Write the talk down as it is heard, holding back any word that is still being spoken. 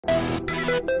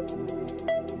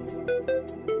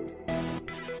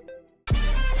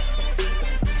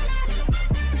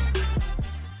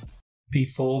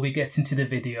Before we get into the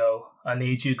video, I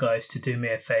need you guys to do me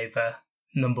a favour.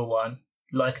 Number 1,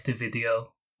 like the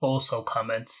video. Also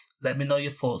comment, let me know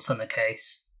your thoughts on the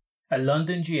case. A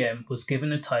London GM was given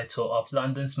the title of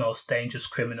London's most dangerous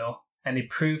criminal, and he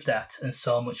proved that and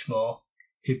so much more.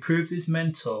 He proved his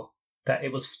mentor that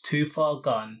it was too far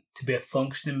gone to be a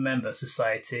functioning member of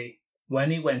society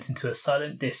when he went into a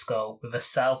silent disco with a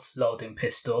self-loading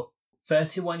pistol.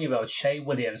 31-year-old Shae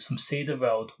Willams from Cedar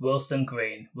Road, Willesden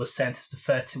Green, was sentenced to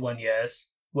 31 years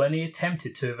when he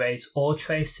attempted to erase all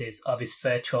traces of his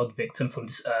 30-year-old victim from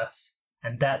this earth.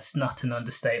 And that's not an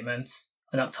understatement.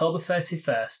 On October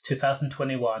 31st,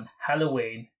 2021,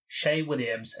 Halloween, Shae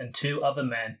Willams and 2 other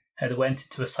men had went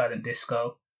into a silent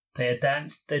disco. They had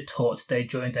danced, they talked, they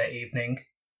joined their evening.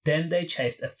 Then they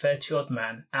chased a 30-year-old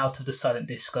man out of the silent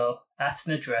disco at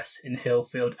an address in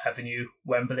Hillfield Avenue,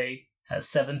 Wembley, at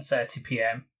 7:30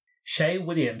 p.m. Shae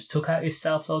Willams took out his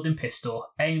self-loading pistol,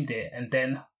 aimed it and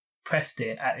then pressed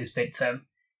it at his victim.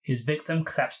 His victim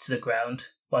collapsed to the ground,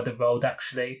 by the road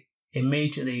actually,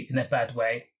 immediately in a bad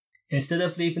way. Instead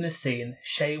of leaving the scene,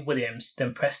 Shae Willams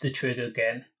then pressed the trigger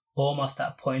again, almost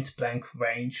at point-blank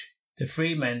range. The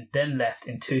 3 men then left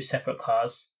in 2 separate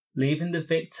cars, leaving the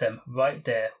victim right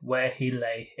there where he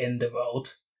lay in the road.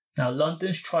 Now,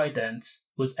 London's Trident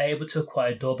was able to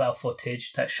acquire doorbell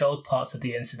footage that showed parts of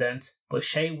the incident, but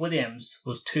Shae Willams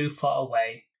was too far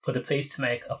away for the police to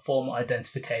make a formal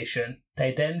identification.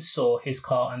 They then saw his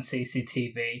car on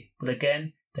CCTV, but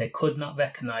again, they could not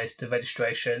recognise the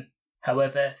registration.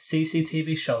 However,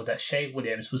 CCTV showed that Shae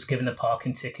Willams was given a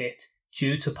parking ticket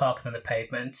due to parking on the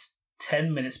pavement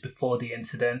 10 minutes before the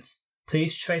incident.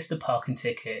 Police traced the parking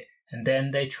ticket and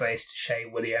then they traced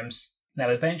Shae Willams. Now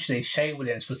eventually Shae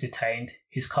Willams was detained,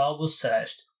 his car was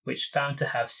searched, which found to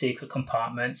have secret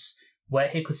compartments where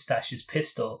he could stash his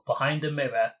pistol behind a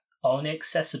mirror, only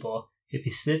accessible if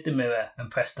he slid the mirror and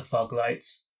pressed the fog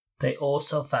lights. They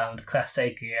also found Class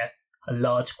A gear, a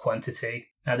large quantity.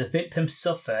 Now the victim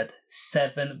suffered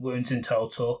 7 wounds in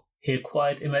total. He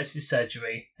acquired emergency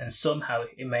surgery and somehow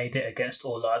he made it against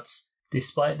all odds,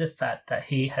 despite the fact that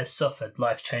he has suffered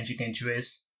life-changing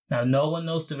injuries. Now no one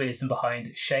knows the reason behind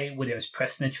Shae Willams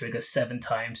pressing the trigger 7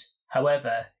 times.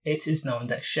 However, it is known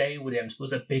that Shae Willams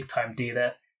was a big-time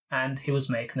dealer and he was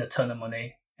making a ton of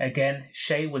money. Again,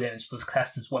 Shae Willams was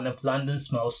classed as one of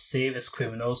London's most serious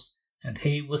criminals and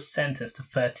he was sentenced to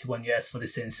 31 years for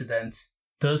this incident.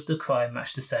 Does the crime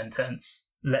match the sentence?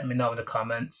 Let me know in the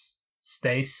comments.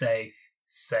 Stay safe.